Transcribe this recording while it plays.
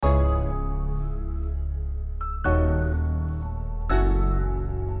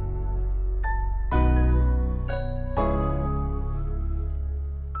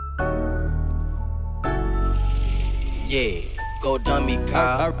Yeah, go dummy,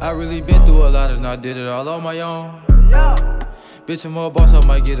 Kyle. I really been through a lot and I did it all on my own. Bitch, I'm a boss, I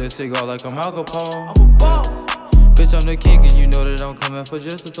might get a cigar like I'm Al Capone. Bitch, I'm the king and you know that I'm coming for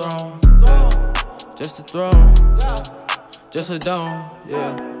just the throne. Yeah. Just the throne, yeah. Just a dome,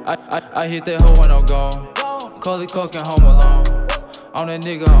 yeah. I hit that hoe when I'm gone. Call it coke and home alone. I'm that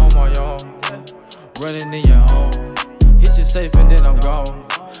nigga on my own, running in your home. Hit you safe and then I'm gone.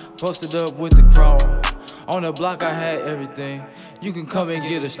 Posted up with the chrome. On the block I had everything. You can come and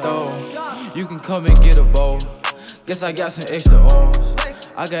get a stove. You can come and get a bowl. Guess I got some extra arms.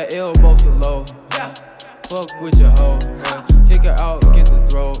 I got elbows for low. Fuck with your hoe. Kick her out, get the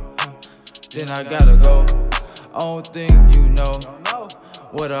throat. Then I gotta go. I don't think you know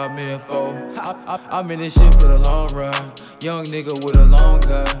what I'm in for. I'm in this shit for the long run. Young nigga with a long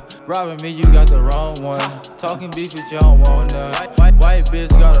gun. Robbing me, you got the wrong one. Talking beef if you don't want none. White bitch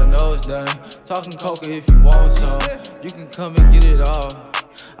got her nose done. Talking coca if you want some. You can come and get it all.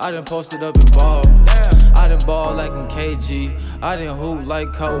 I done posted up and ball. I done ball like I'm KG. I done hoop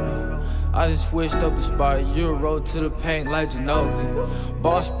like Kobe. I done switched up the spot. Euro to the paint like Ginobili.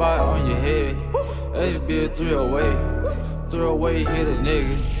 Ball spot on your head. That'd be a 308. 308 hit a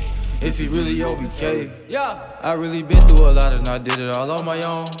nigga if he really OBK. I really been through a lot and I did it all on my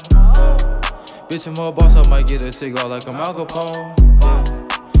own. Bitch, I'm a boss, I might get a cigar like I'm Al Capone.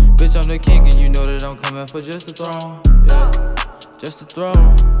 Bitch, I'm the king and you know that I'm coming for just the throne. Just the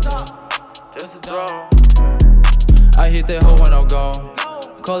throne. Just the throne. I hit that hoe when I'm gone.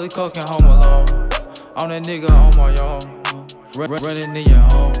 Call it coke and home alone. I'm that nigga on my own. Running in your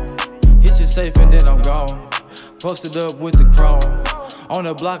home. Hit you safe and then I'm gone. Posted up with the chrome. On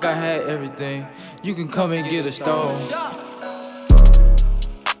the block I had everything. You can come and get a stove.